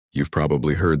You've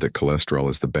probably heard that cholesterol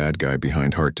is the bad guy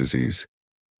behind heart disease.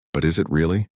 But is it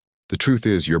really? The truth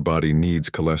is your body needs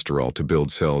cholesterol to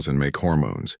build cells and make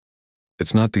hormones.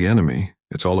 It's not the enemy,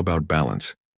 it's all about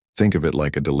balance. Think of it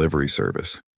like a delivery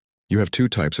service. You have two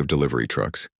types of delivery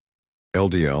trucks.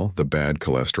 LDL, the bad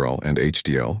cholesterol, and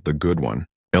HDL, the good one.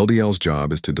 LDL's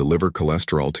job is to deliver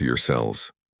cholesterol to your cells.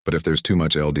 But if there's too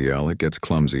much LDL, it gets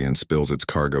clumsy and spills its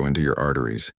cargo into your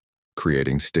arteries,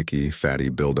 creating sticky, fatty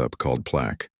buildup called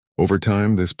plaque. Over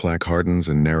time, this plaque hardens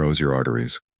and narrows your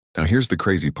arteries. Now here's the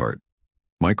crazy part.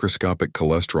 Microscopic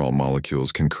cholesterol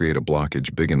molecules can create a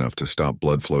blockage big enough to stop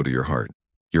blood flow to your heart.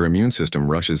 Your immune system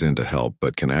rushes in to help,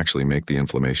 but can actually make the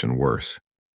inflammation worse.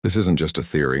 This isn't just a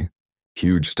theory.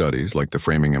 Huge studies, like the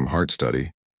Framingham Heart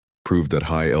Study, prove that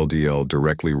high LDL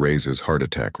directly raises heart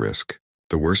attack risk.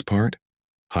 The worst part?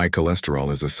 High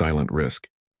cholesterol is a silent risk.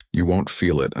 You won't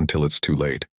feel it until it's too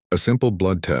late. A simple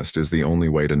blood test is the only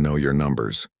way to know your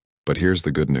numbers. But here's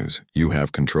the good news. You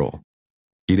have control.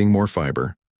 Eating more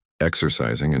fiber,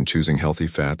 exercising, and choosing healthy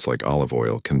fats like olive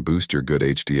oil can boost your good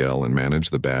HDL and manage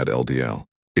the bad LDL.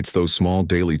 It's those small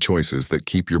daily choices that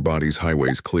keep your body's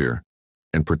highways clear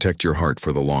and protect your heart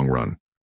for the long run.